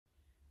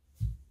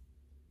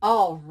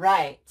All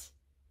right,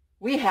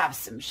 we have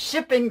some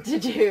shipping to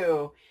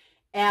do,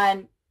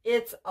 and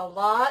it's a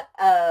lot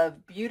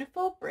of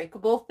beautiful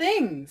breakable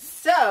things.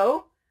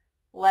 So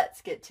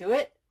let's get to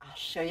it. I'll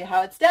show you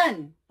how it's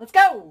done. Let's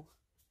go.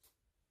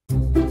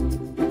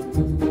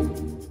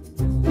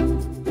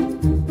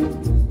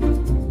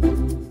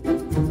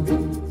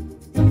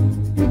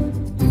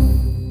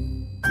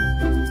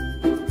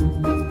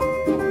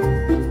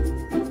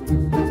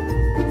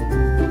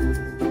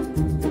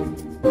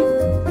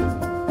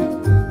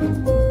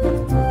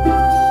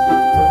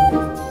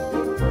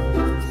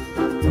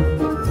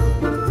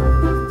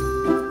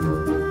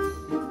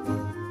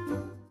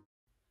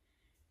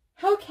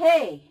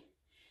 Okay,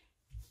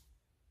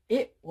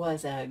 it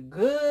was a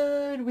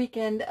good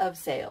weekend of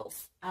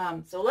sales.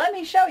 So let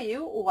me show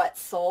you what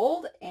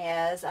sold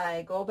as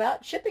I go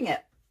about shipping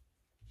it.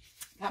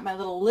 Got my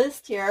little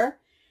list here.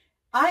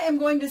 I am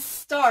going to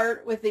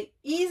start with the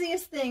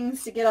easiest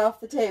things to get off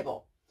the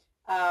table,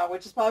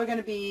 which is probably going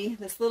to be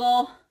this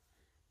little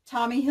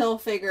Tommy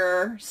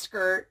Hilfiger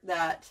skirt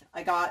that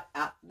I got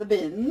at the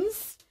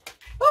bins.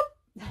 Oop,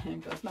 there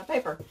goes my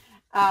paper.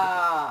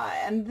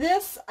 And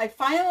this, I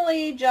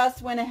finally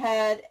just went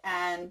ahead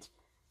and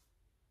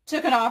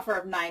took an offer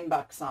of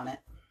 $9 on it.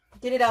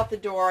 Get it out the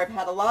door. I've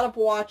had a lot of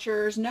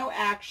watchers, no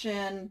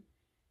action.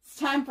 It's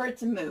time for it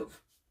to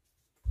move.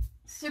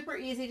 Super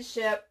easy to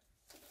ship.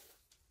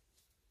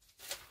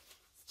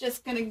 It's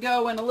just going to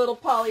go in a little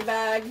poly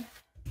bag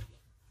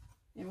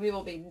and we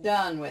will be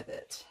done with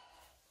it.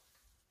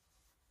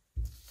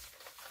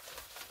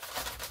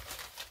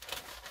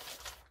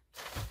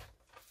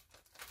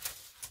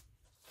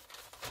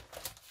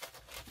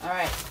 All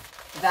right,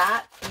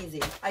 that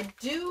easy. I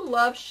do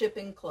love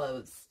shipping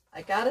clothes.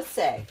 I gotta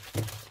say,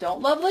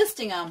 don't love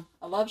listing them.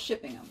 I love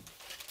shipping them.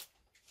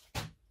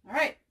 All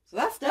right, so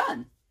that's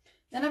done.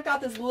 Then I've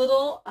got this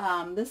little,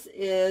 it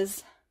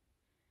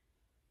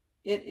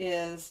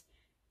is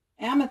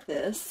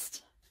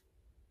amethyst.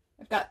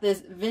 I've got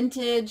this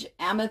vintage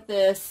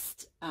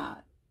amethyst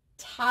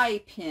tie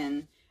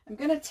pin. I'm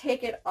gonna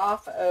take it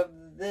off of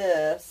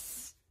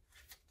this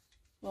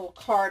little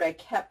card I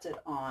kept it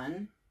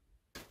on.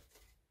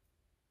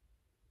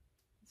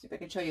 See if I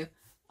can show you.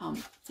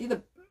 See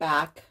the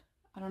back?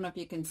 I don't know if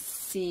you can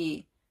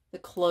see the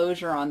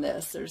closure on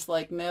this. There's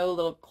like no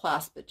little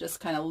clasp. It just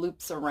kind of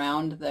loops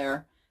around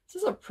there. This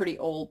is a pretty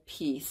old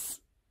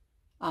piece.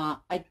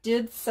 I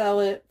did sell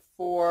it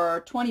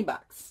for 20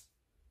 bucks.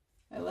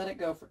 I let it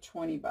go for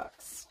 20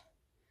 bucks.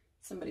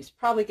 Somebody's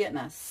probably getting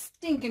a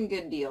stinking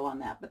good deal on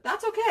that, but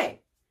that's okay.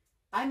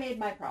 I made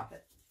my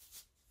profit.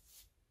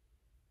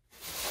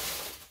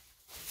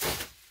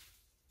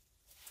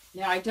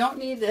 Now I don't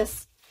need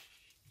this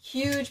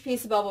huge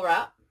piece of bubble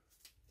wrap,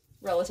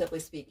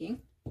 relatively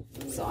speaking.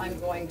 So I'm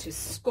going to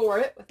score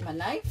it with my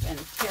knife and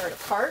tear it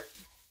apart,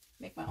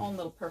 make my own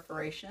little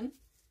perforation.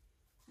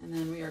 And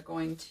then we are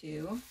going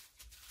to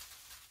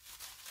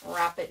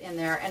wrap it in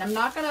there. And I'm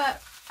not gonna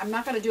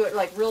do it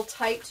like real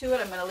tight to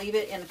it. I'm gonna leave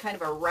it in kind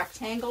of a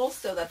rectangle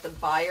so that the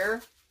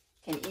buyer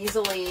can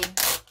easily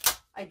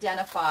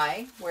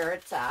identify where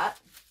it's at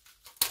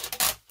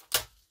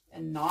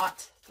and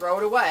not throw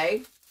it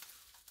away,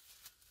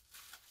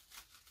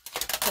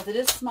 because it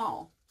is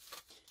small.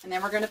 And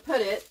then we're going to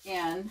put it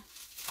in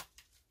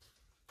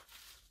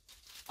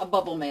a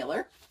bubble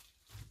mailer,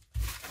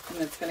 and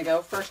it's going to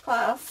go first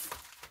class.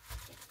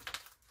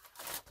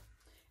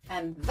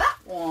 And that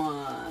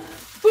one,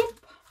 boop,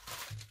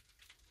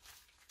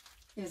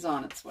 is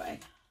on its way.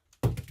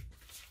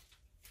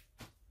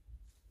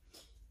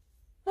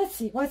 Let's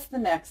see, what's the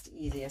next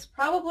easiest?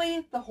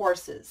 Probably the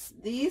horses.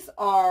 These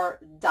are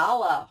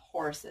Dala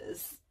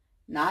horses,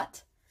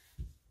 not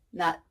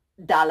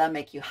Dala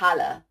make you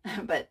holla,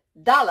 but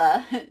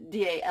Dala,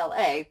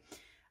 D-A-L-A.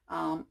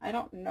 I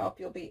don't know if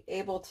you'll be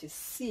able to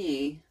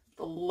see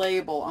the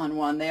label on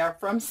one. They are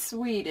from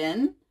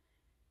Sweden,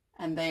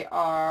 and they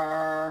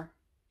are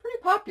pretty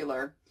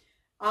popular.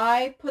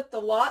 I put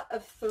the lot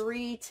of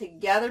 3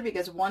 together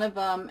because one of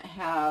them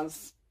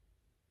has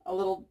a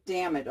little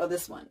damage. Oh,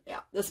 this one.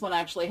 Yeah, this one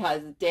actually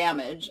has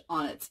damage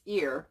on its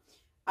ear.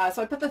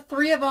 So I put the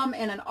 3 of them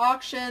in an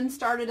auction,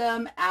 started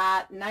them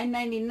at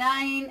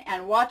 $9.99,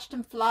 and watched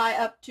them fly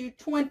up to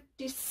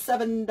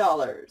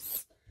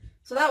 $27.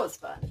 So that was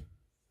fun.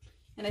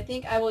 And I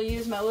think I will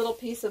use my little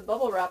piece of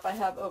bubble wrap I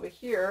have over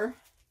here.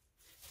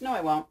 No,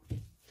 I won't,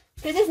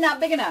 because it's not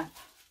big enough.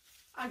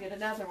 I'll get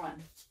another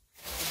one.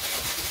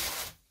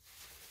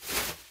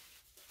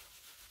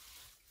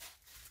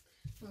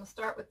 I'm going to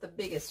start with the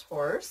biggest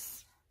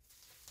horse.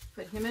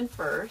 Put him in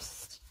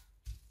first,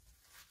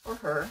 or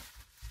her.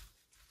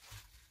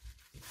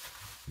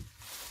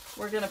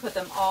 We're going to put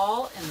them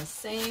all in the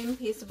same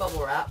piece of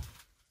bubble wrap,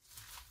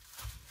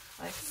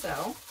 like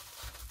so.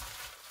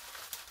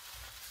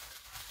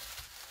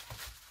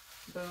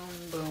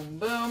 Boom, boom,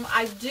 boom.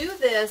 I do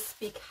this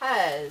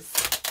because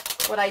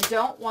what I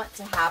don't want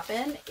to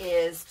happen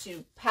is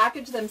to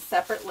package them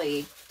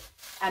separately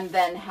and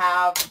then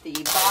have the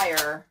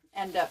buyer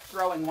end up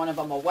throwing one of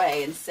them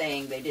away and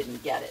saying they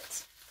didn't get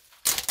it.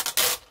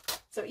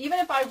 So even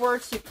if I were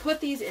to put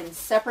these in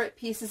separate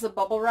pieces of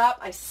bubble wrap,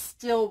 I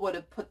still would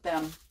have put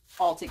them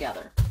all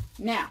together.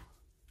 Now,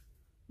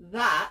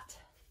 that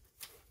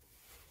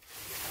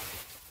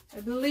I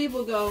believe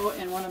will go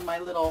in one of my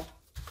little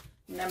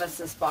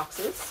Nemesis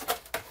boxes.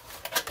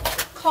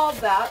 Called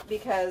that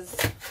because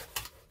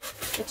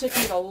it took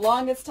me the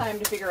longest time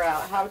to figure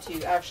out how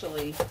to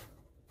actually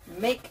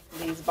make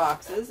these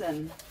boxes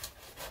and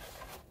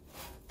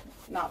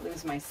not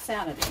lose my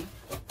sanity.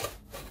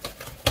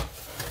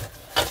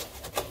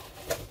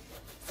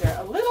 They're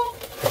a little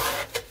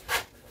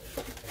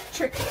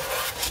tricky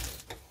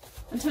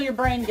until your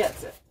brain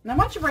gets it. Now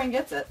once your brain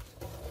gets it,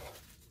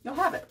 you'll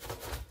have it.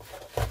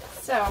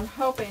 So I'm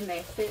hoping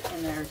they fit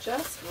in there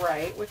just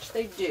right, which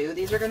they do.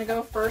 These are going to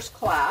go first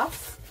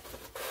class,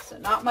 so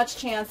not much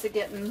chance of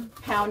getting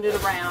pounded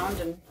around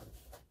and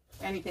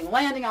anything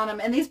landing on them.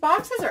 And these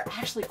boxes are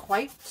actually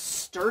quite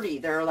sturdy.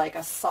 They're like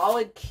a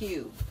solid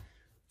cube.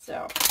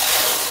 So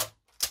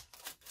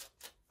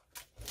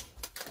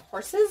the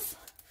horses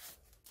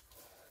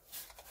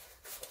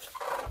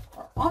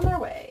are on their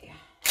way.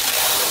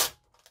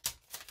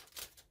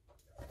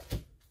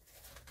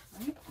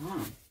 Right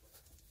on.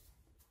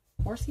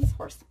 Horsies,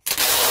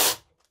 horsies.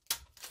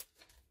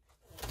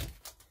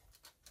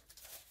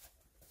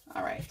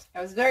 All right.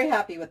 I was very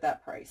happy with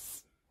that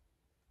price.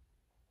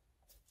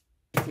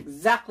 It's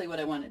exactly what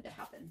I wanted to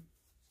happen.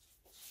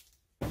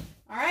 All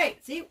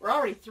right. See, we're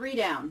already 3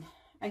 down.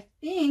 I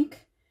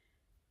think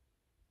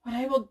what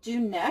I will do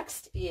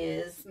next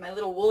is my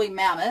little woolly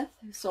mammoth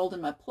who sold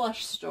in my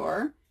plush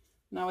store.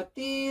 Now with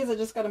these, I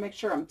just got to make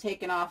sure I'm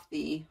taking off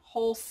the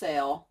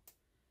wholesale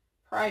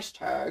price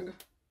tag.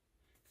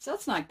 So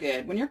that's not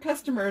good. When your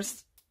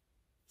customers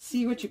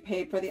see what you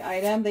paid for the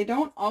item, they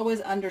don't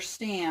always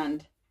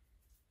understand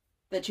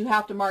that you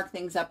have to mark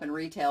things up in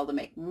retail to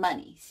make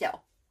money. So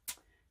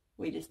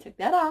we just took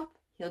that off.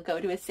 He'll go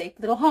to a safe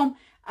little home.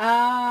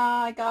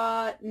 I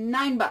got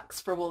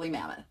 $9 for woolly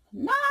mammoth.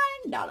 $9.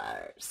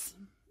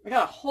 I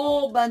got a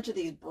whole bunch of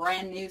these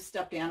brand new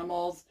stuffed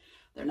animals.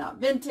 They're not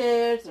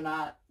vintage. They're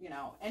not, you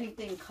know,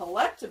 anything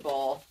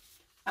collectible.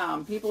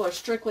 People are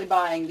strictly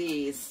buying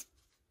these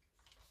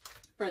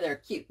for their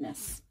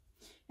cuteness.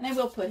 And I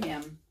will put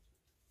him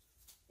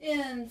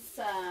in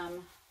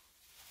some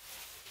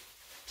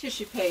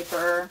tissue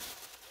paper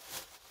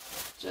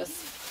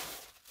just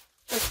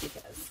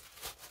because.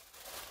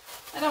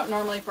 I don't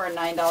normally for a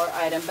 $9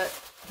 item, but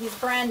he's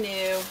brand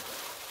new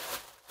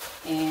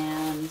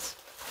and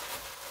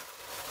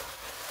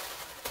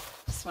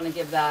just want to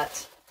give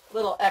that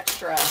little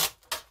extra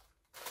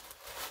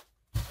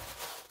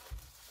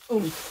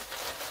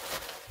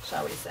oomph,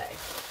 shall we say.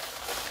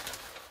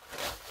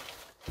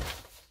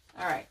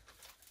 All right.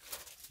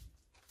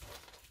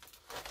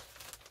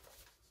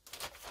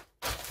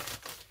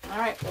 All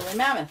right, woolly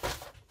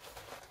mammoth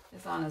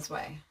is on his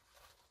way.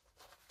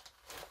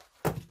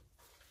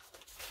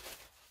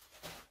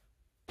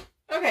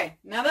 Okay,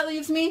 now that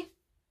leaves me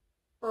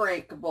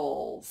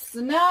breakables. So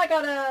now I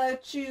gotta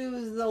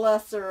choose the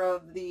lesser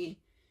of the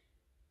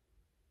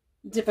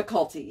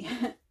difficulty.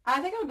 I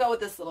think I'll go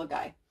with this little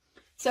guy.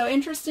 So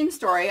interesting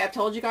story. I've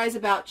told you guys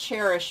about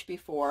Cherish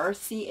before.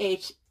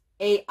 CHAIRISH.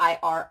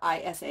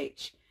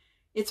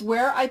 It's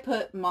where I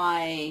put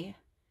my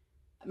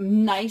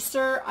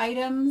nicer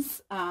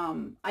items,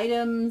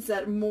 items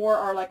that more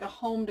are like a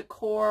home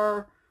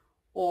decor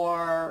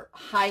or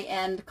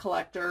high-end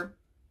collector.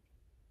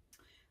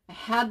 I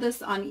had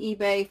this on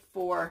eBay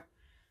for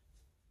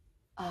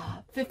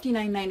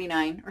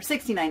 $59.99 or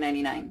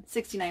 $69.99.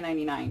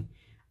 $69.99.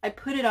 I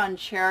put it on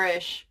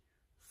Cherish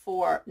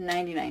for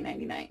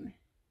 $99.99.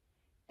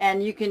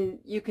 And you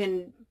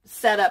can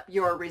set up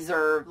your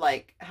reserve,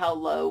 like how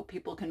low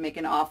people can make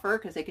an offer,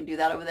 because they can do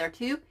that over there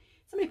too.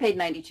 Somebody paid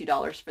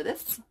 $92 for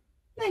this.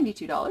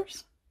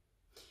 $92.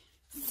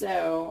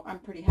 So I'm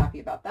pretty happy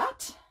about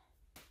that.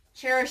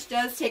 Cherish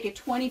does take a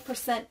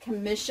 20%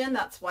 commission.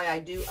 That's why I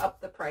do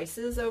up the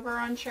prices over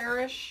on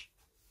Cherish.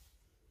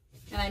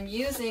 And I'm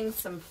using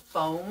some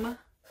foam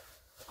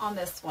on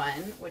this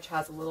one, which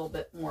has a little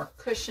bit more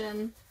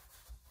cushion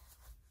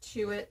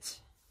to it.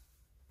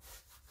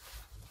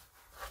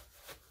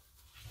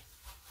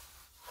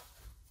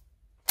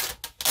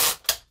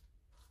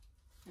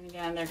 And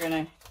again, they're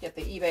going to get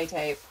the eBay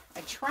tape.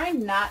 I try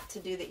not to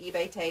do the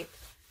eBay tape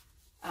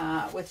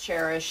with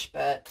Cherish,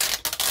 but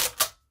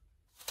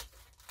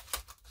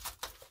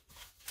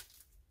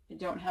I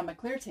don't have my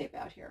clear tape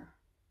out here.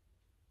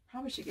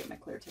 Probably should get my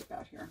clear tape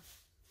out here.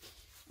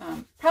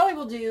 Probably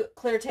will do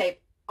clear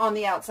tape on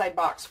the outside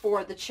box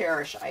for the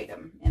Cherish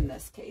item in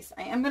this case.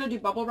 I am going to do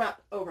bubble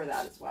wrap over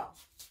that as well.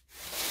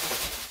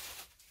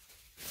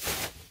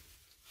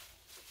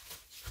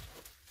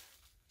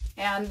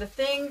 And the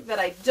thing that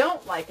I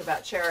don't like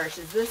about Cherish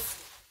is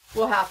this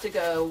will have to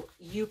go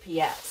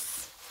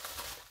UPS.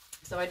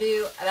 So I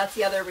do, that's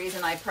the other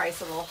reason I price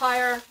a little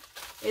higher,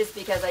 is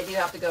because I do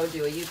have to go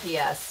do a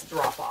UPS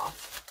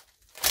drop-off.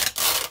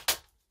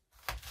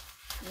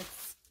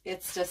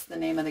 It's just the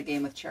name of the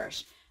game with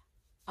Cherish.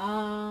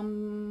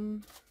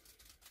 What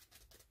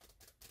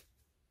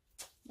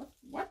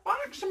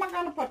box box am I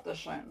going to put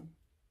this in?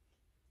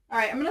 All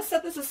right, I'm going to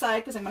set this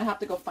aside because I'm going to have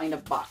to go find a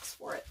box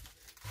for it.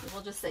 So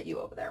we'll just set you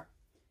over there.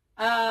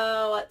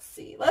 Let's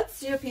see. Let's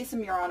do a piece of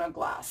Murano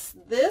glass.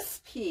 This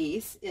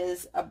piece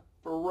is a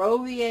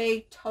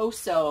Barovier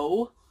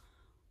Toso.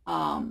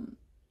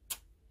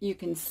 You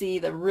can see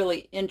the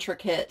really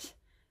intricate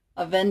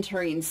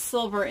aventurine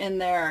silver in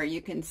there.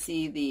 You can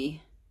see the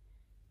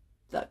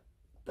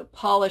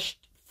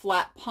polished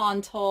flat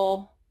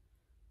pontole.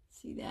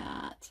 See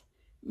that?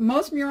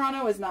 Most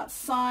Murano is not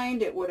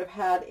signed. It would have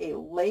had a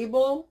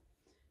label.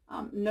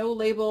 No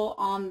label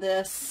on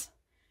this.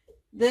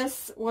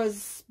 This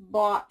was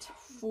bought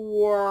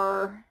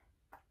for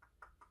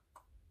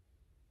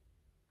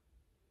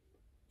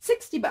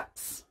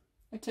 $60.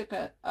 I took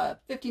a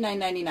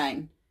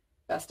 $59.99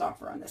 best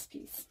offer on this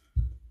piece.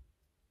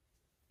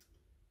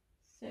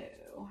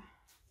 So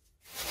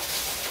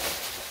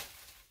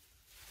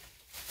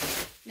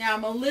now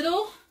I'm a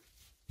little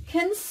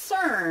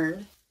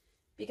concerned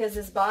because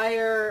this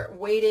buyer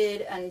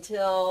waited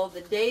until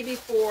the day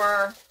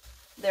before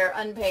their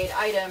unpaid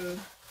item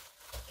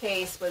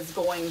case was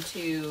going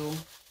to,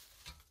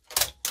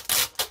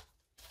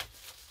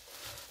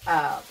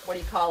 what do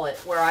you call it,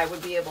 where I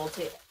would be able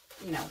to,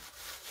 you know,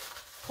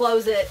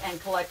 close it and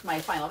collect my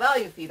final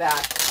value fee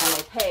back, and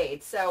they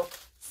paid. So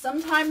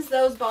sometimes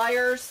those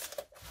buyers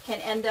can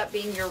end up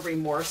being your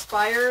remorse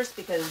buyers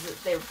because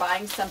they're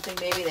buying something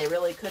maybe they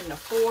really couldn't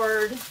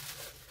afford,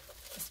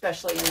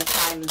 especially in the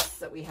times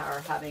that we are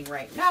having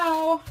right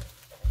now.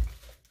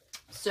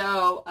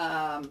 So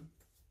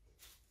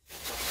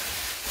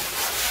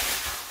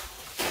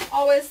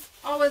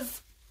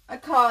always a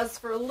cause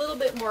for a little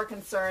bit more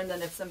concern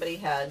than if somebody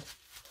had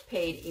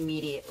paid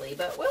immediately,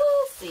 but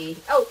we'll see.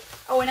 Oh,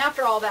 and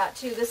after all that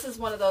too, this is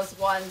one of those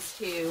ones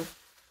who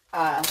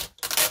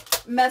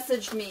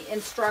messaged me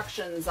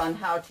instructions on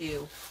how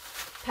to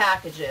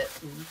package it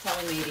and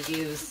telling me to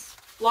use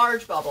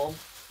large bubble,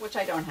 which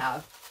I don't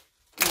have,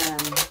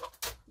 and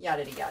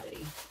yada yada.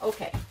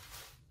 Okay.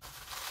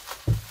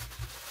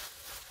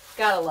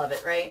 Gotta love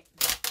it, right?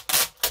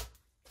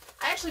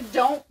 I actually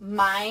don't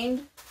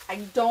mind. I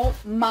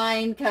don't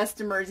mind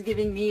customers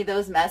giving me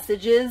those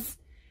messages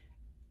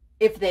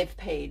if they've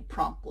paid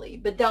promptly,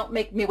 but don't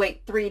make me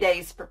wait 3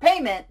 days for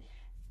payment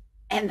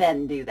and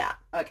then do that.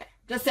 Okay,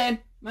 just saying,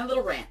 my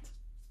little rant.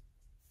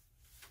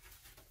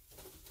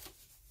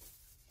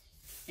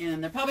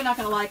 And they're probably not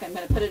going to like, I'm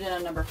going to put it in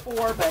on number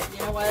 4, but you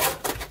know what?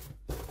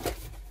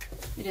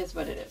 It is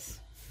what it is.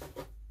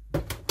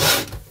 Let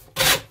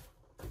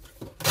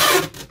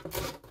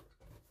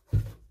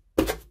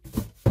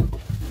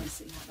me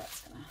see how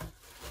that's going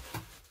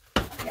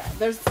to... Yeah,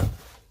 there's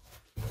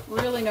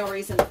really no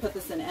reason to put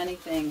this in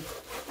anything.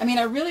 I mean,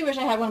 I really wish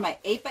I had one of my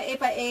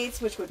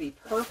 8x8x8s, which would be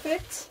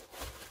perfect.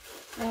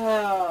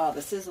 Oh,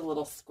 this is a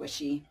little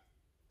squishy.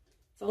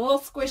 It's a little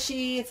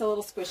squishy. It's a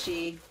little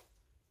squishy.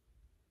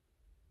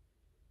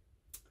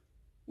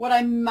 What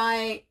I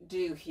might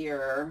do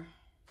here,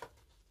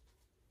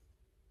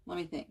 let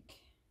me think.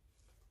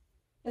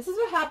 This is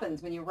what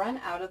happens when you run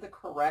out of the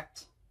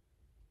correct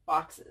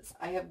boxes.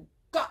 I have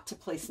got to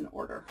place an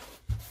order.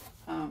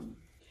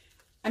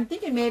 I'm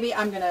thinking maybe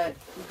I'm going to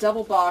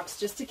double box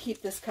just to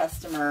keep this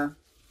customer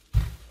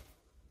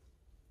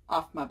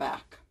off my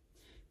back.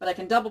 But I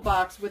can double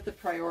box with the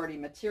priority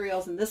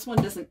materials, and this one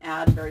doesn't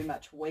add very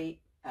much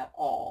weight at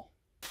all.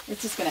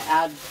 It's just going to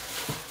add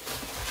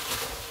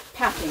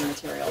packing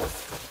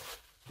materials.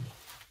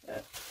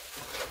 But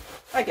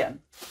again,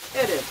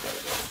 it is what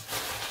it is.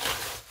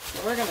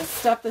 So we're going to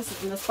stuff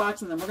this in this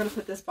box, and then we're going to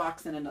put this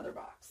box in another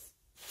box.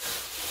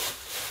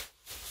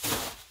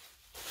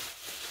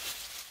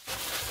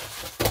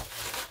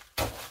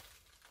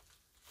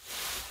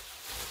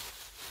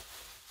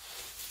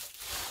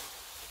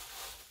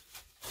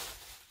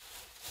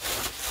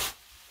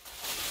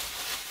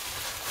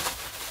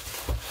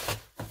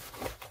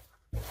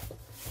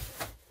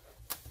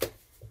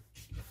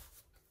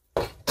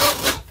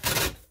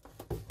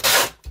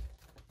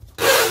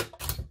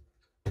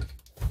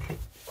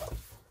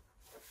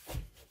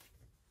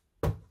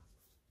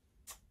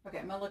 Okay,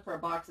 I'm going to look for a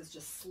box that's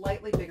just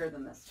slightly bigger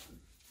than this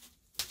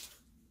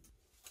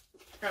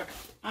one. Okay,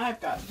 I've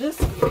got this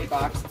eBay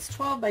box. It's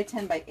 12 by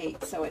 10 by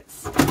 8, so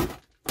it's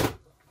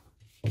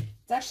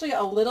actually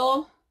a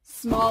little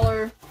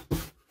smaller.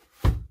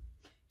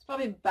 It's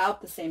probably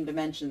about the same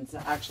dimensions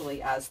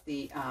actually as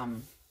the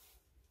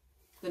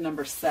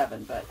number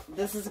 7, but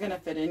this is going to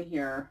fit in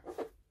here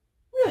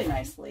really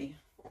nicely.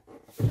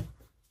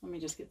 Let me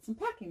just get some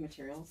packing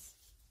materials.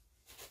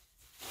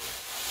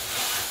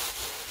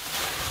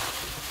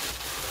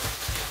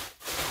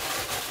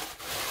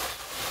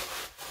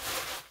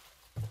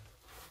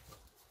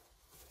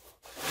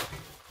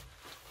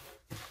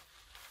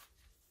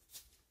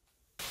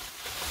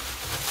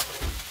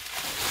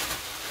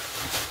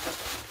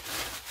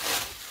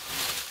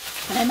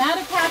 And I'm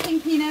out of packing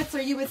peanuts,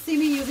 or you would see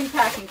me using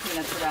packing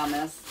peanuts around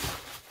this.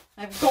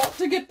 I've got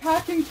to get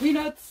packing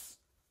peanuts.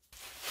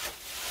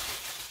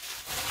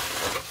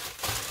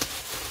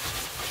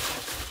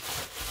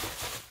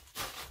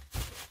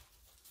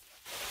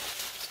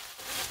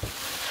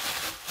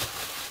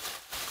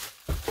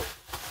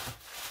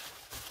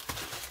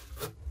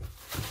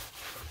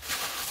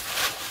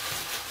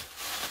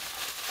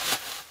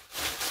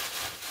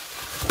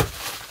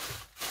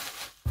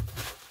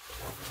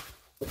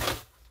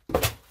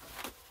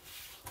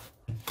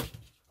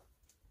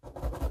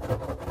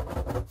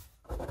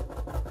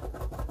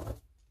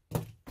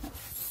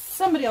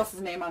 somebody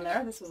else's name on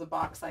there. This was a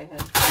box I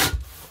had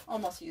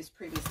almost used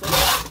previously.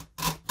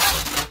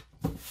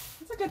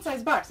 It's a good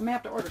sized box. I may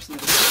have to order some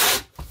of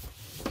these.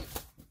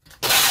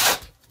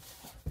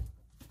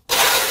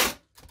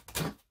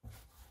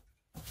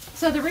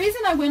 So the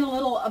reason I went a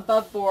little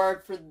above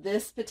board for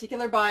this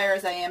particular buyer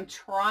is I am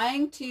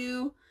trying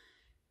to,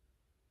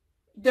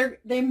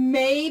 they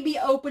may be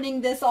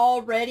opening this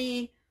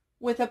already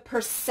with a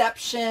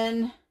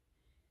perception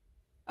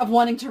of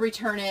wanting to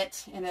return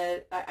it. And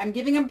I'm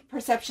giving them a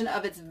perception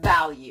of its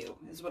value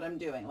is what I'm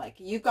doing. Like,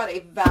 you've got a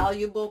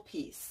valuable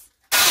piece.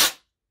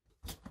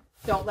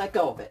 Don't let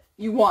go of it.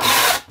 You want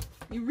it.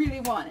 You really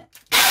want it.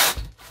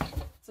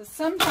 So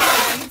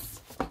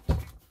sometimes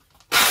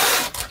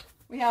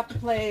we have to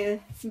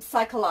play some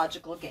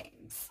psychological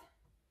games.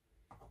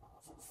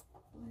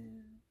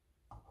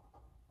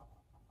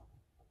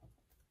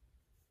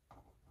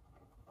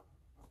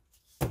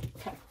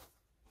 Okay.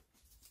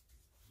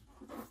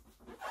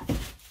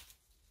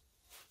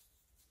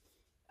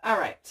 All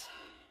right.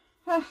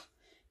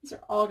 These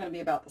are all going to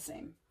be about the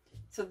same.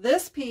 So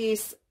this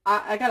piece,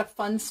 I got a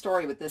fun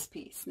story with this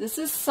piece. This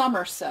is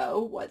summer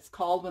sew, what's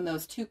called when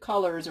those two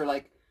colors are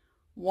like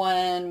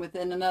one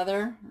within another.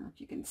 I don't know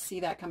if you can see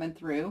that coming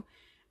through.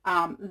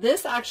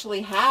 This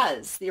actually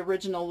has the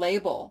original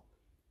label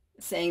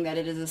saying that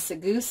it is a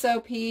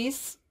Seguso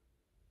piece,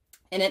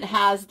 and it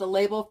has the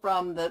label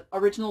from the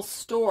original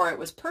store it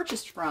was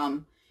purchased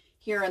from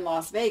here in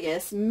Las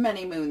Vegas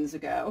many moons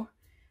ago.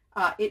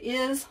 It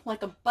is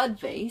like a bud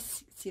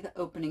vase. You can see the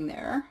opening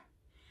there.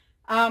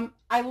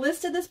 I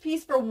listed this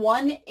piece for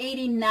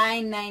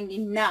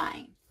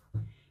 $189.99,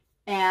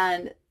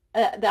 and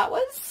that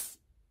was,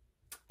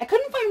 I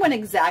couldn't find one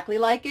exactly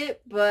like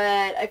it,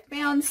 but I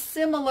found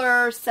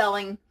similar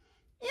selling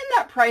in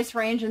that price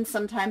range and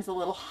sometimes a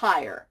little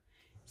higher.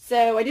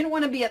 So I didn't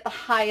want to be at the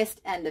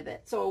highest end of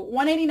it. So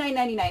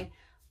 $189.99,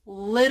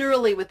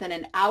 literally within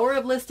an hour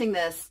of listing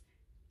this,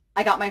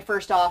 I got my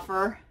first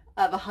offer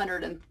of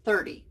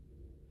 $130.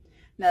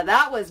 Now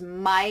that was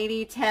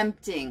mighty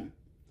tempting,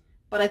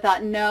 but I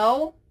thought,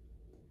 no,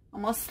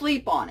 I'm going to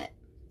sleep on it.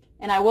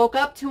 And I woke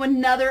up to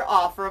another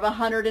offer of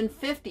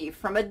 $150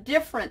 from a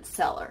different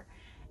seller.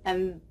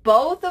 And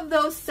both of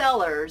those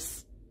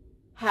sellers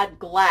had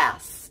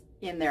glass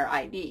in their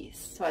IDs.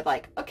 So I'd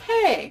like,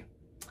 okay,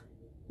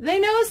 they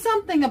know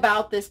something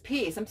about this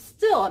piece. I'm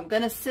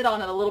going to sit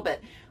on it a little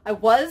bit. I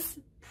was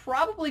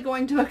probably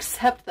going to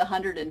accept the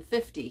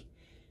 $150.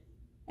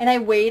 And I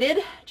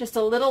waited just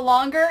a little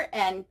longer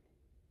and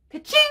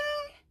ka-ching,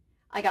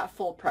 I got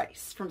full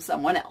price from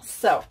someone else.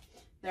 So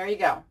there you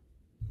go.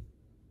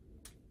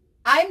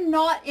 I'm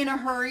not in a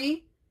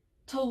hurry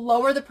to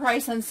lower the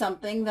price on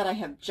something that I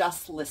have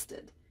just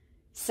listed.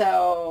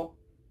 So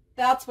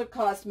that's what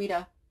caused me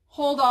to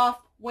hold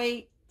off,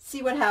 wait,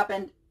 see what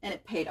happened, and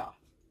it paid off.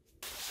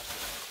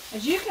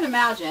 As you can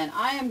imagine,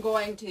 I am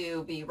going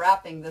to be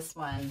wrapping this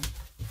one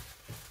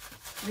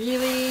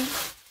really,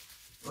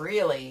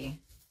 really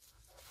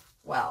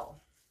well.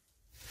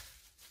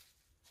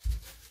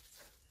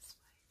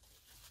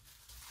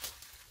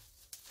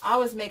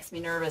 Always makes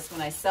me nervous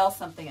when I sell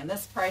something in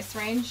this price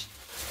range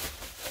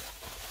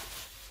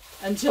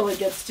until it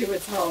gets to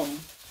its home.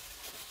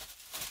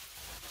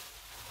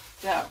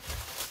 So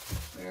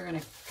we're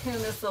going to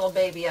coon this little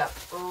baby up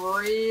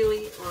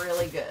really,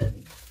 really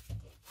good.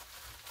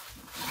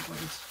 I'm going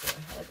to go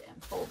ahead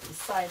and fold these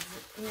sides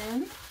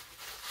in.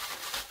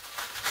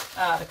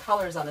 The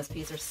colors on this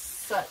piece are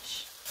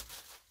such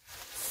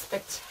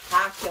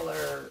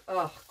spectacular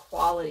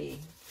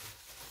quality.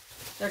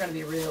 They're going to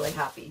be really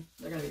happy.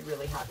 They're going to be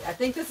really happy. I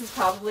think this is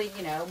probably,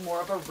 you know,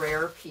 more of a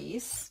rare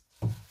piece,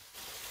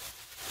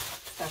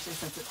 especially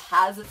since it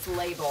has its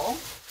label.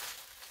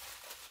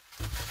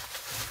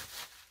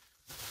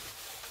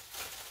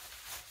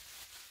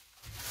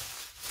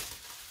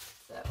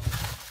 So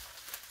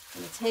we're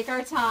going to take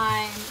our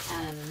time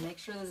and make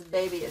sure this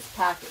baby is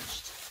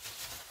packaged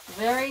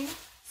very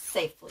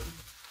safely.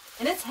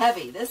 And it's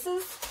heavy. This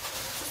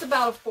is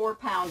about a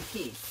 4-pound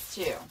piece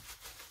too.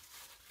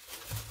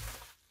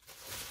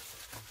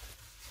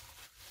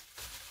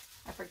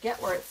 I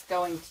forget where it's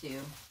going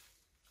to.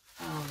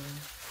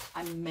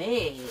 I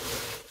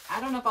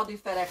don't know if I'll do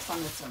FedEx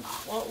on this or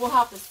not. We'll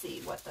have to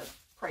see what the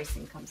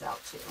pricing comes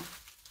out to.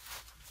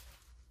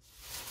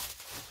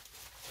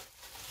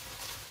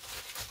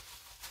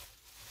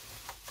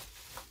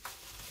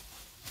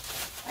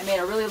 I made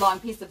a really long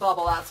piece of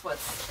bubble. That's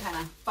what's kind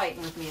of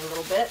fighting with me a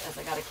little bit, as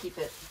I got to keep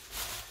it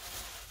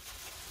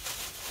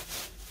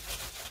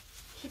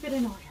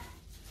in order.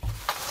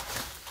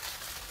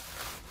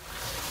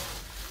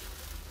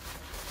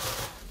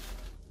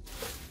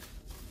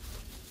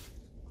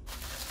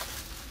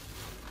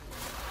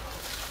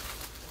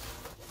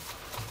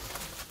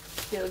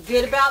 Feel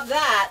good about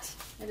that.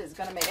 It is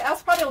going to make it.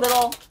 That's probably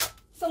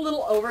it's a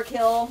little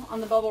overkill on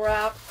the bubble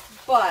wrap,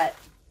 but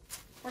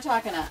we're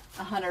talking a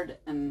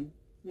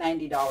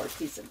 $190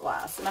 piece of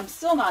glass, and I'm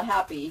still not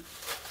happy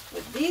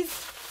with these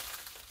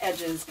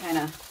edges kind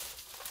of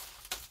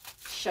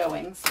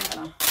showing, so I'm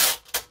going to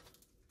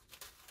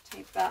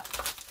tape that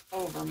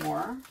over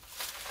more.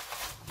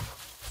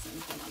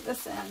 Same thing on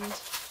this end.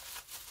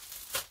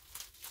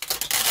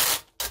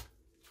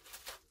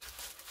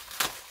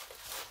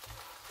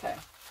 Okay.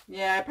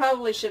 Yeah, I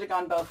probably should have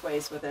gone both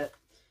ways with it.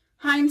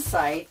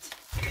 Hindsight,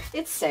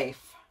 it's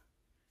safe.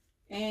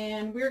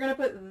 And we're going to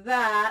put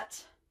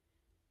that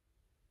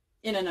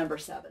in a number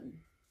 7.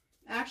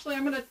 Actually,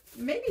 I'm going to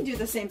maybe do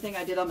the same thing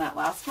I did on that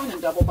last one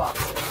and double box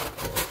it.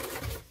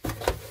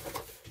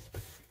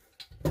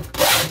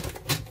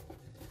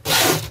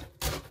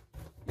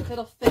 If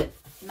it'll fit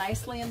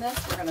nicely in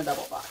this, we're going to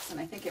double box, and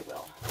I think it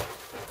will.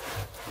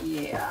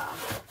 Yeah.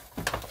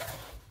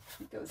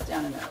 It goes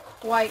down in there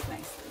quite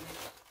nicely.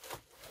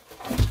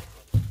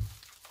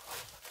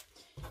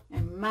 I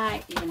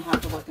might even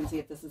have to look and see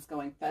if this is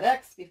going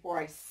FedEx before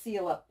I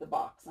seal up the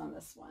box on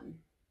this one.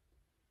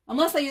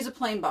 Unless I use a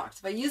plain box.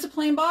 If I use a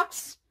plain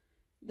box,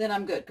 then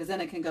I'm good, because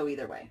then it can go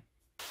either way.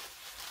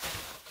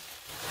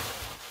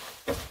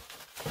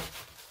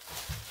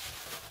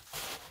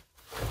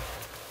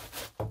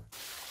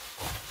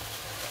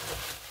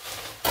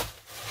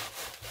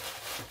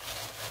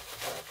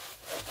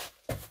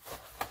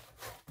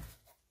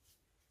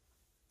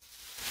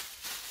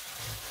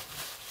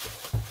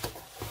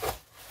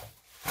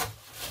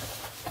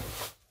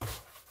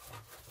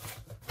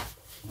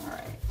 All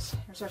right,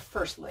 here's our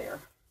first layer.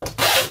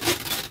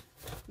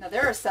 Now,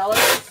 there are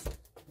sellers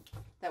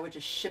that would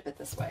just ship it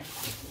this way.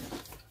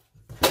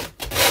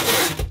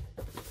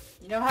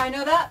 You know how I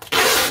know that?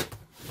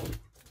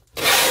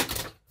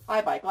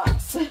 I buy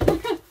glass.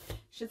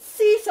 Should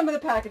see some of the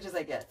packages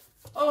I get.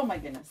 Oh my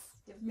goodness,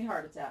 gives me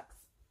heart attacks.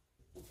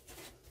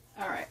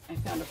 All right, I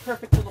found a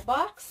perfect little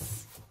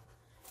box.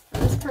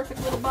 This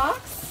perfect little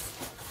box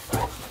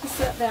to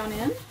set down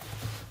in.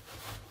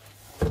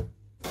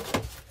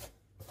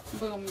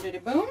 Boom, diddy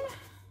boom.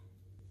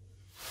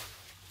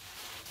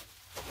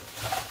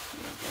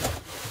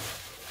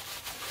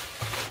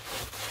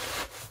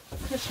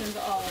 Cushions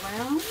all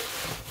around.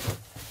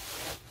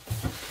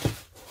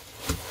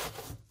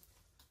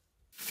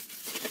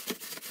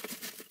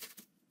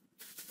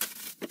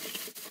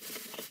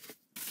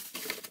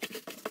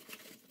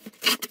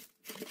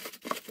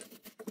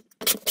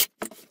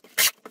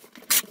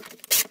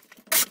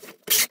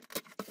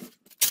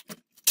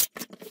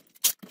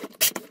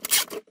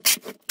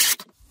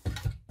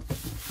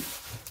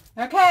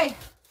 Okay,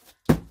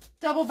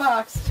 double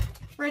boxed,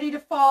 ready to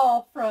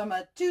fall from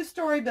a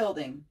 2-story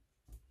building.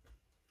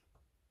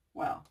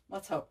 Well,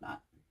 let's hope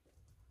not.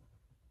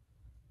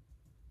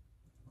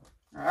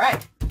 All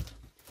right.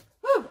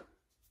 Whew,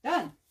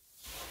 done.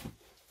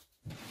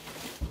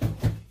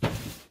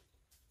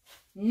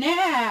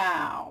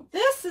 Now,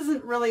 this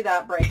isn't really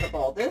that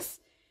breakable. This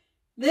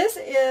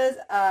is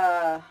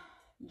a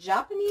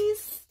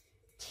Japanese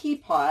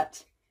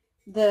teapot.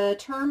 The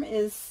term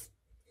is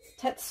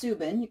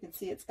Tetsubin. You can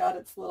see it's got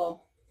its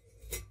little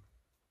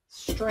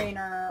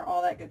strainer,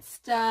 all that good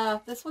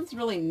stuff. This one's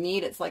really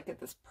neat. It's like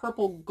this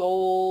purple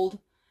gold.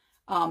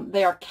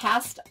 They are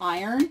cast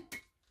iron.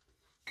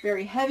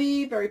 Very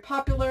heavy, very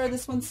popular.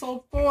 This one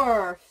sold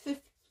for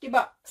 50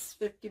 bucks.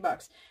 50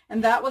 bucks.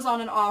 And that was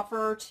on an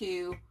offer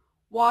to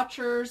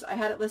watchers. I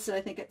had it listed,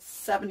 I think, at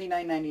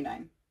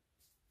 $79.99.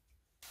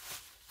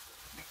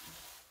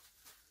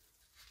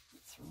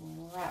 Let's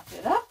wrap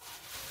it up.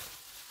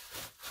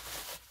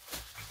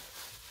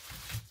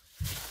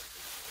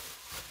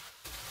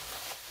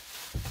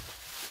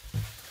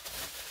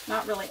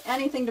 Not really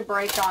anything to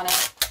break on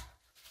it,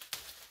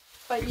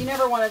 but you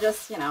never want to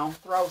just, you know,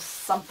 throw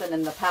something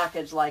in the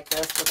package like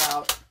this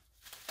without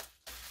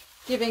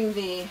giving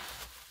the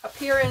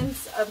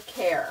appearance of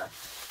care.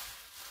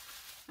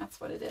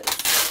 That's what it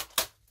is.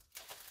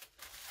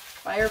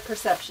 Buyer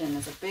perception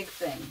is a big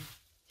thing.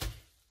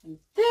 And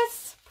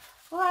this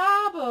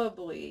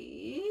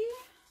probably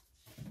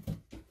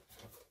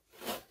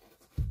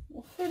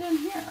will fit in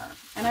here.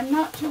 And I'm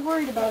not too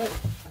worried about it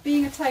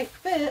being a tight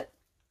fit,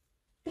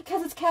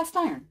 because it's cast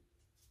iron.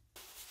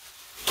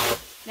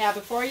 Now,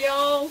 before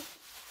y'all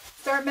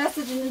start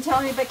messaging and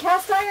telling me, but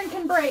cast iron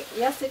can break.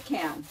 Yes, it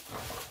can.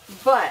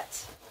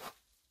 But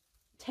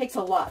it takes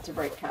a lot to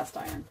break cast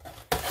iron.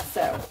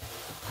 So,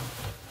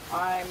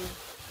 I'm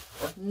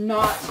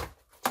not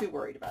too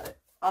worried about it.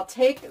 I'll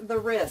take the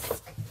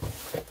risk.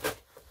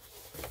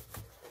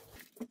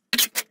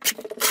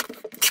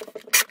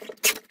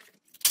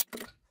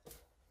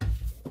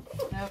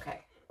 Okay.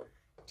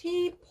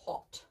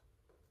 Teapot.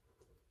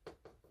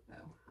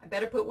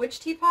 Better put which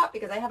teapot,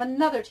 because I have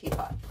another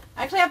teapot.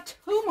 I actually have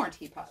 2 more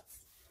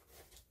teapots.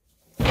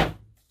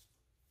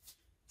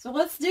 So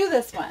let's do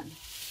this one.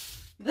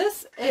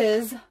 This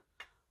is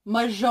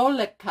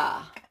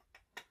Majolica.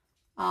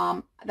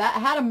 That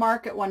had a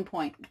mark at one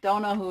point.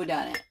 Don't know who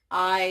done it.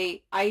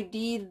 I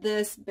ID'd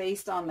this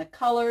based on the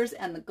colors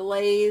and the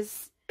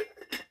glaze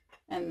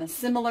and the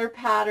similar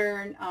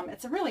pattern.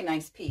 It's a really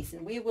nice piece,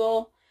 and we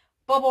will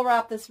bubble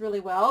wrap this really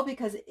well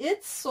because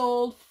it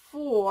sold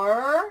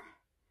for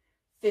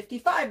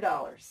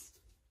 $55.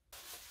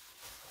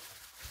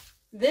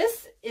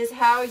 This is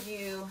how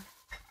you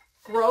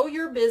grow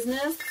your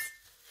business.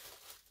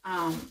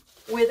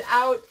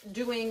 without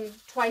doing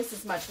twice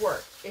as much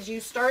work, is you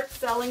start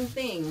selling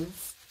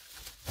things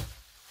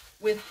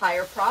with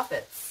higher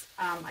profits.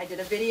 I did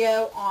a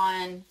video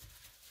on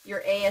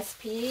your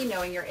ASP,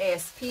 knowing your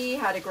ASP,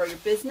 how to grow your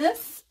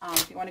business.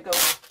 If you want to go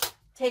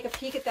take a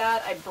peek at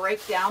that, I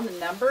break down the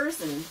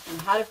numbers and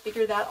how to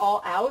figure that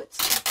all out.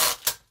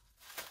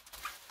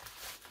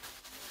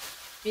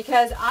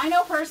 Because I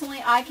know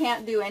personally I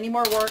can't do any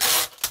more work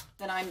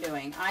than I'm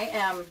doing.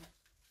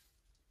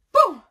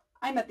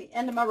 I'm at the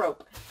end of my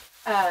rope.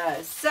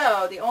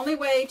 So the only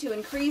way to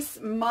increase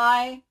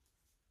my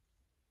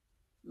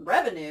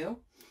revenue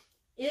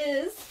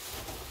is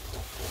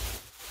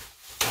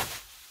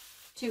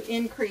to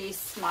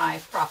increase my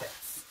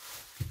profits.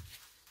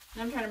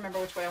 And I'm trying to remember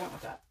which way I went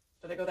with that.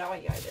 Did I go that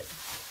way? Yeah, I did.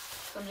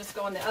 So I'm just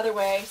going the other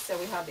way so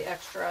we have the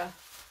extra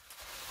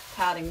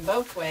padding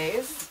both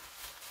ways.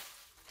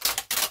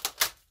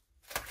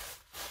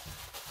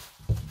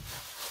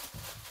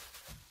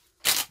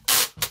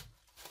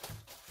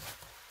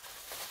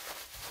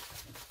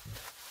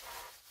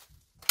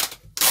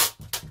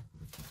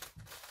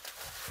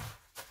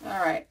 All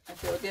right, I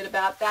feel good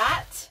about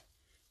that.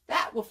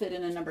 That will fit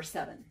in a number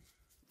 7.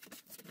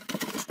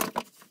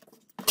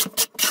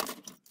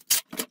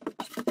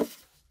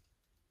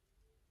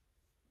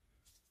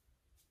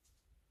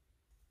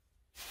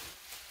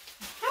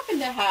 I happen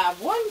to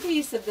have one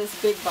piece of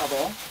this big bubble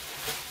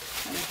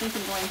that I think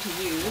I'm going to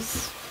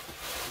use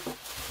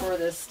for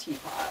this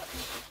teapot.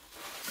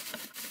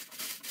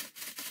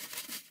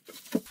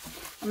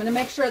 I'm going to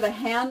make sure the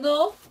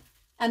handle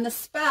and the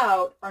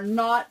spout are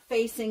not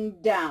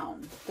facing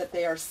down, that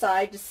they are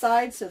side to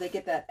side so they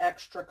get that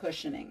extra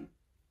cushioning.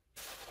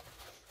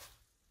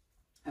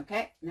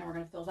 Okay, now we're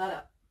going to fill that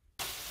up.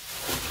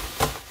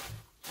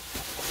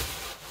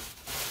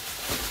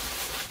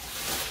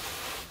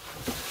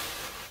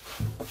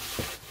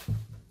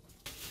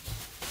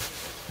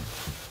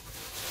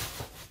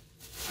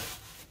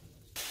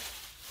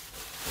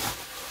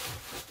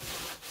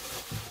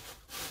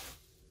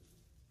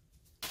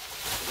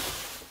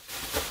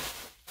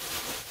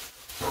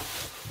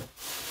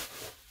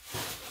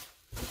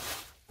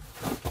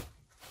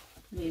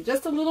 Need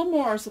just a little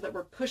more so that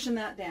we're pushing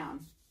that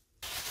down.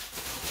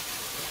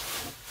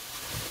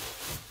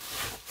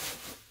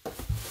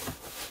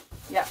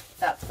 Yeah,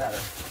 that's better.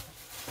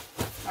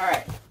 All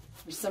right,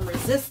 there's some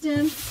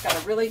resistance. Got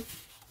to really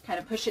kind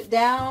of push it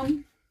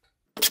down.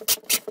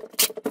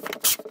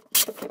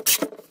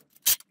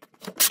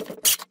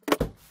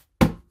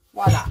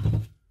 Voila.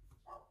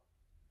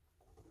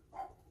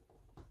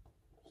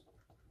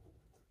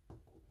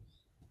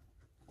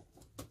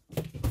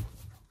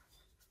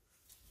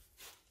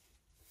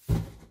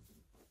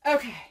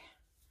 Okay,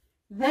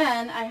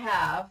 then I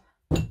have,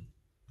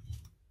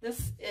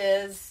 this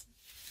is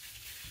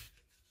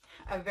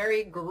a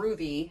very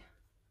groovy,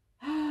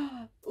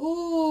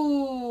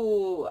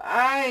 ooh,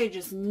 I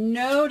just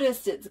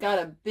noticed it's got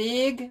a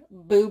big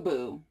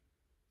boo-boo.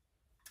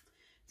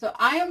 So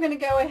I am going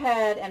to go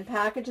ahead and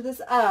package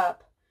this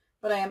up,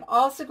 but I am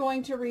also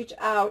going to reach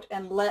out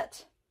and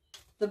let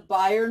the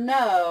buyer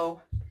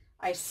know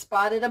I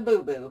spotted a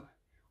boo-boo.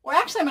 Or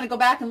actually, I'm going to go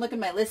back and look at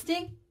my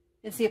listing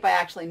and see if I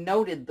actually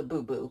noted the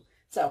boo-boo.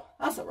 So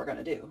that's what we're going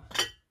to do.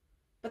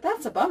 But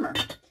that's a bummer,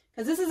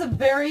 because this is a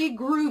very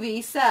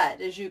groovy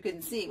set, as you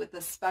can see, with the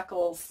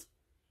speckles.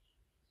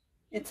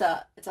 It's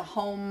a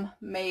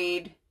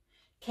homemade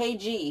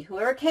KG.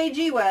 Whoever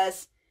KG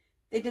was,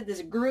 they did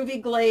this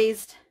groovy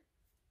glazed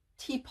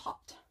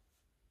teapot.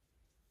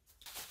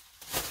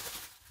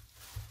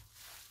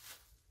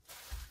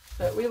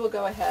 So we will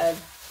go ahead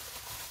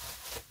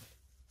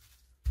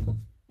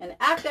and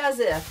act as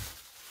if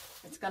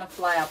it's going to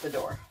fly out the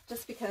door,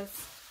 just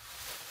because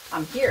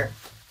I'm here.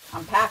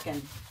 I'm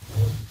packing.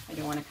 I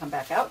don't want to come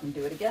back out and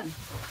do it again.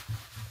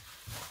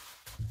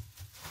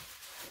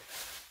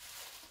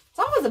 It's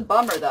always a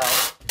bummer, though,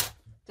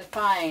 to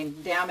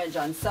find damage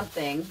on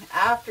something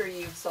after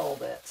you've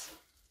sold it.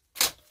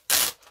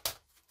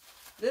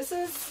 This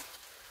is,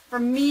 for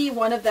me,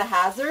 one of the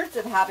hazards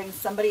of having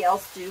somebody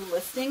else do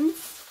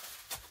listings,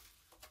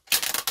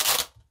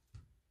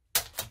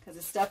 because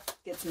the stuff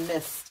gets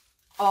missed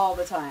all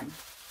the time.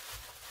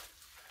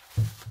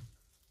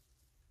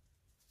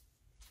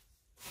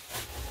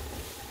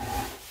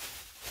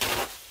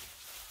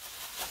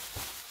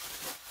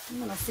 I'm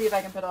going to see if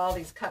I can put all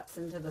these cups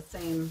into the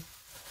same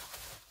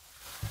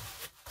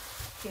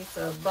piece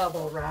of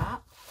bubble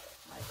wrap,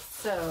 like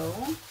so.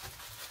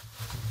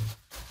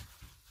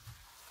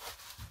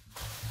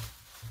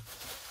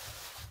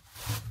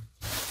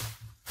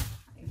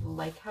 I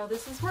like how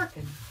this is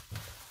working.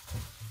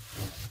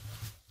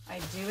 I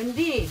do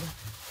indeed.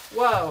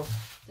 Whoa,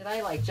 did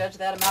I like judge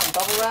that amount of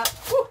bubble wrap?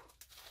 Whew.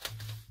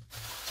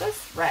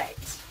 Just right.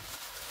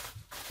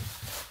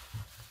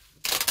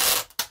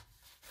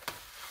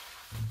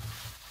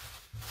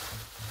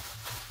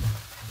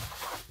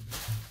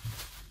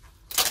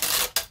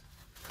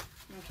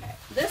 Okay,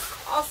 this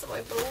also,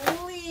 I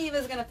believe,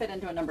 is going to fit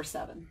into a number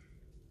 7.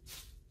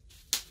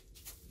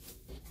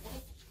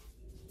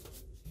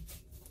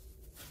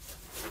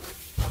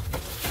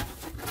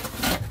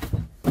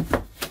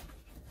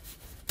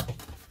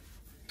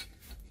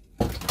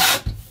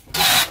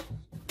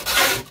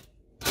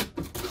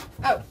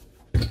 Oh,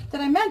 did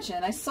I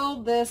mention I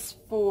sold this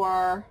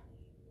for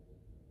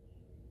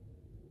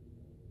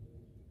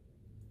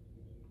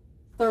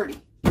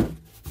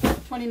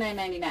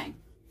 $29.99.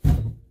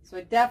 So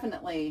I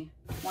definitely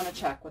want to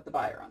check with the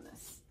buyer on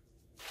this.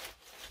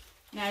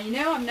 Now, you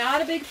know I'm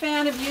not a big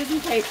fan of using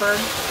paper,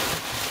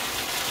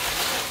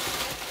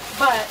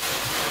 but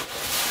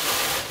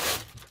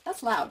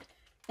that's loud.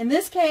 In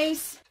this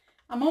case,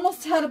 I'm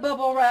almost out of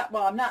bubble wrap.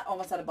 Well, I'm not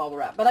almost out of bubble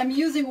wrap, but I'm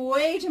using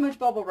way too much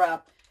bubble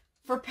wrap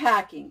for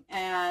packing,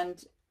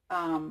 and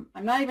I'm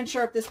not even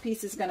sure if this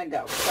piece is going to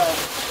go. So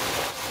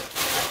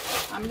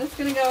I'm just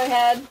going to go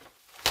ahead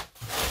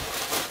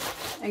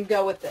and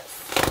go with this,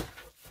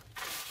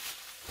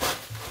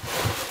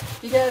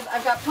 because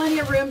I've got plenty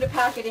of room to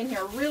pack it in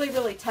here really,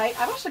 really tight.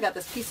 I've actually got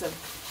this piece of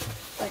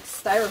like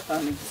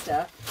styrofoam and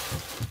stuff.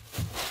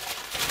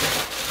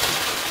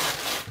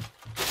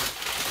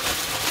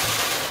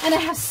 And I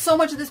have so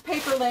much of this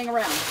paper laying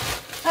around.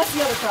 That's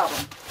the other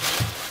problem.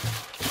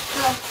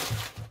 So,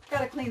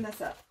 gotta clean this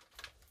up.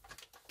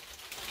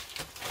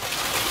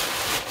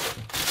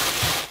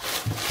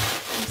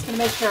 I'm just gonna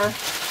make sure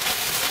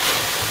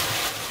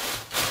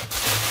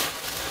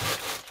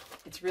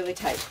it's really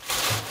tight.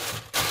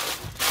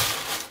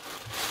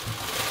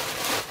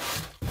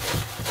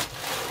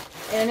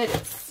 And it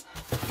is.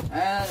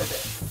 And it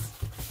is.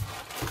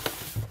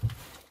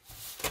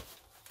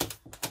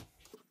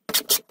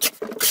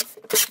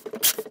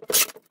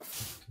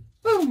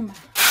 Boom.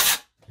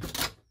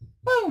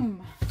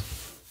 Boom.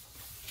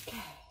 Okay.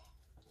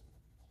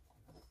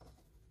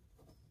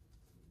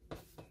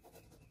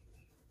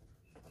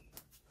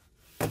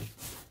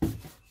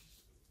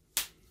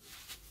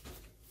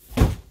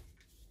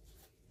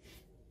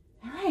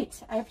 All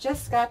right. I've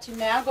just got to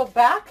now go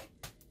back.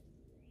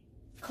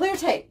 Clear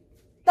tape.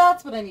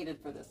 That's what I needed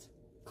for this.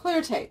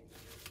 Clear tape.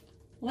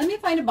 Let me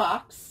find a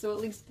box so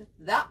at least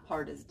that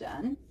part is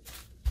done.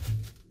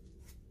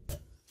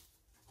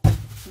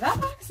 That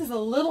box is a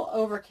little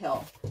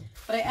overkill,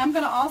 but I am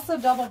going to also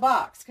double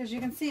box because you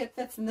can see it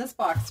fits in this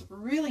box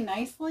really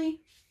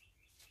nicely.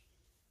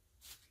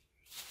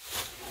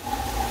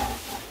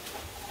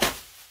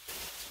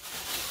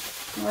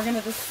 And we're going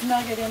to just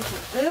snug it into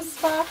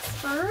this box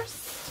first.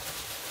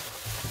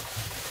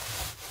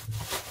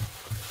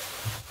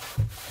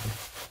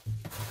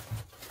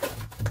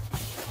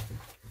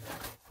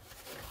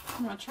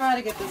 I'm going to try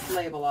to get this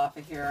label off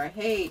of here. I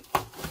hate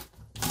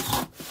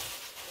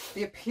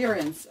the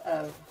appearance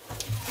of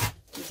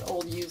these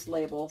old used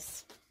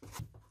labels.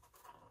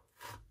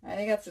 I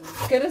think that's as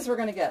good as we're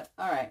going to get.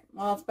 All right.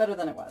 Well, it's better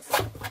than it was.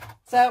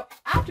 So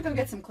I have to go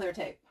get some clear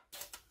tape.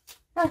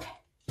 Okay.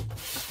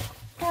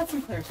 Got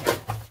some clear tape.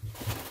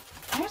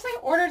 I actually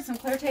ordered some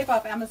clear tape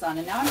off Amazon,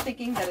 and now I'm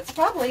thinking that it's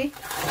probably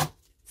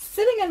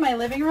sitting in my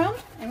living room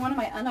in one of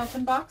my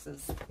unopened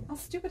boxes. How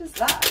stupid is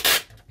that?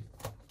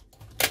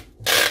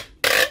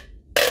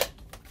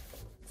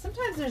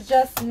 Sometimes there's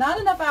just not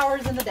enough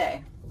hours in the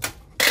day.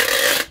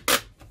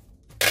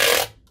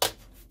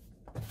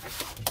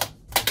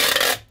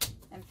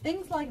 And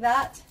things like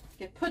that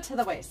get put to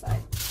the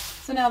wayside.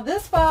 So now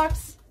this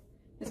box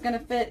is going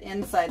to fit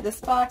inside this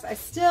box. I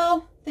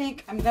still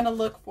think I'm going to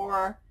look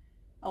for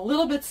a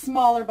little bit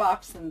smaller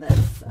box than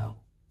this. So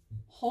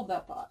hold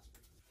that thought.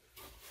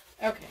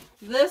 Okay,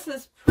 this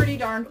is pretty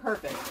darn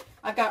perfect.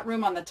 I've got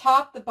room on the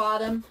top, the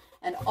bottom,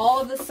 and all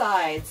of the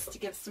sides to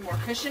give some more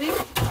cushioning.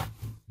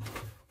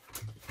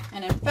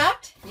 And in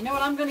fact, you know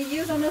what I'm going to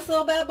use on this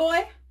little bad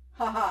boy?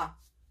 Haha,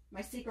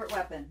 my secret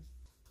weapon.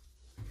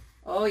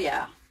 Oh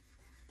yeah,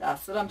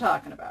 that's what I'm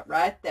talking about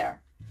right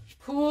there.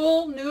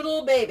 Pool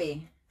noodle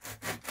baby.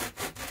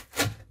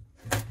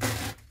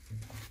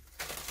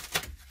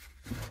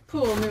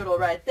 Pool noodle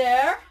right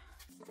there.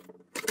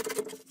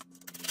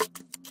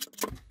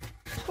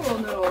 Pool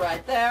noodle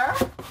right there.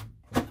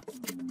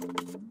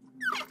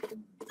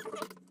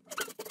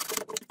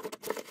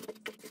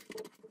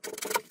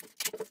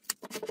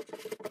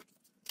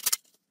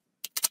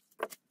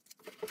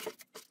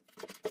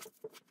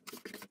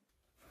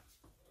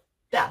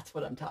 That's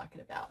what I'm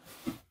talking about.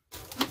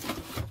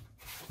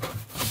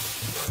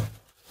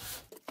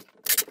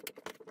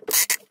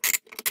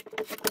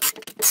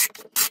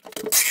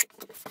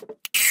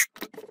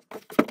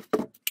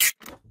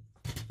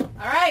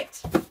 All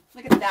right,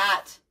 look at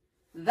that.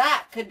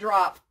 That could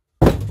drop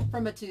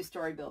from a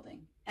 2-story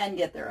building and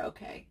get there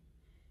okay.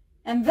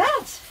 And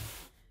that,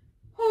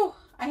 oh,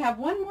 I have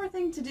one more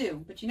thing to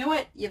do. But you know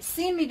what? You've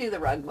seen me do the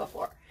rug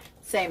before.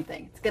 Same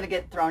thing. It's going to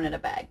get thrown in a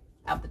bag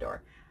out the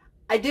door.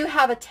 I do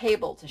have a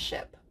table to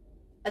ship.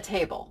 A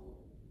table.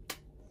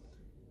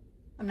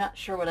 I'm not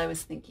sure what I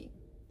was thinking.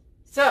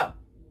 So,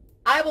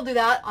 I will do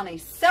that on a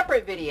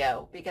separate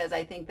video because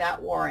I think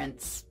that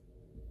warrants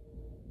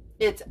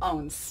its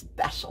own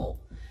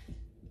special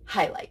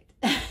highlight.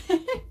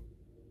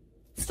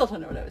 Still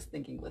don't know what I was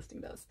thinking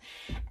listing those.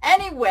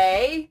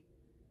 Anyway,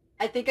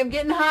 I think I'm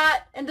getting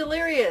hot and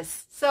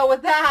delirious. So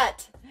with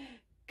that,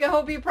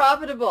 go be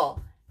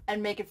profitable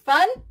and make it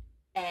fun.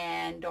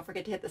 And don't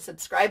forget to hit the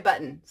subscribe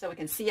button so we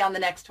can see you on the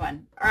next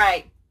one. All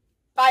right.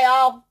 Bye,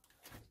 all.